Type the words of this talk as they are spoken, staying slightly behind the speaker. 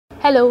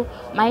Hello,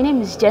 my name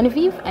is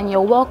Genevieve and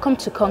you're welcome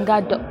to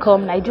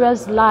Konga.com,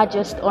 Nigeria's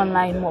largest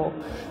online mall.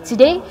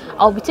 Today,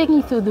 I'll be taking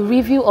you through the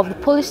review of the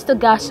Polystar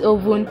Gas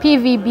Oven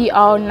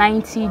PVBR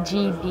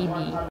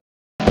 90GBB.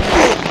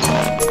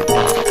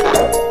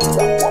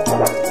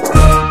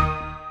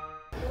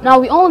 Now,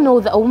 we all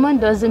know that a woman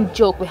doesn't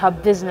joke with her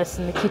business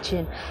in the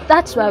kitchen.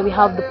 That's why we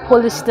have the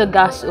Polystar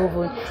Gas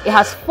Oven. It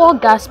has 4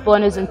 gas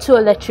burners and 2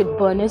 electric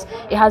burners.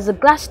 It has a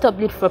glass top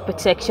lid for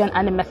protection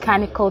and a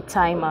mechanical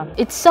timer.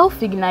 It's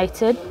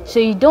self-ignited, so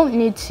you don't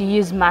need to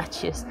use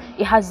matches.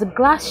 It has a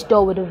glass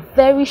door with a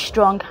very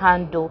strong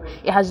handle.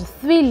 It has a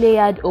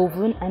 3-layered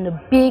oven and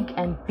a big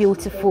and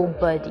beautiful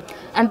body.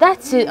 And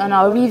that's it on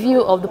our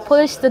review of the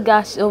Polystar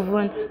Gas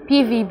Oven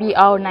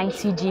PVBR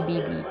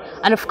 90GBB.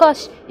 And of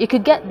course, you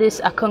could get this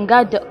at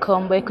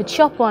Konga.com, where you could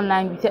shop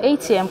online with your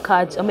ATM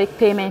cards or make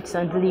payments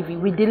on delivery.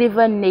 We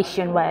deliver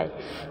nationwide.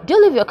 Do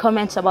leave your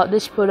comments about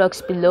these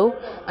products below.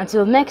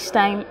 Until next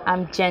time,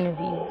 I'm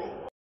Genevieve.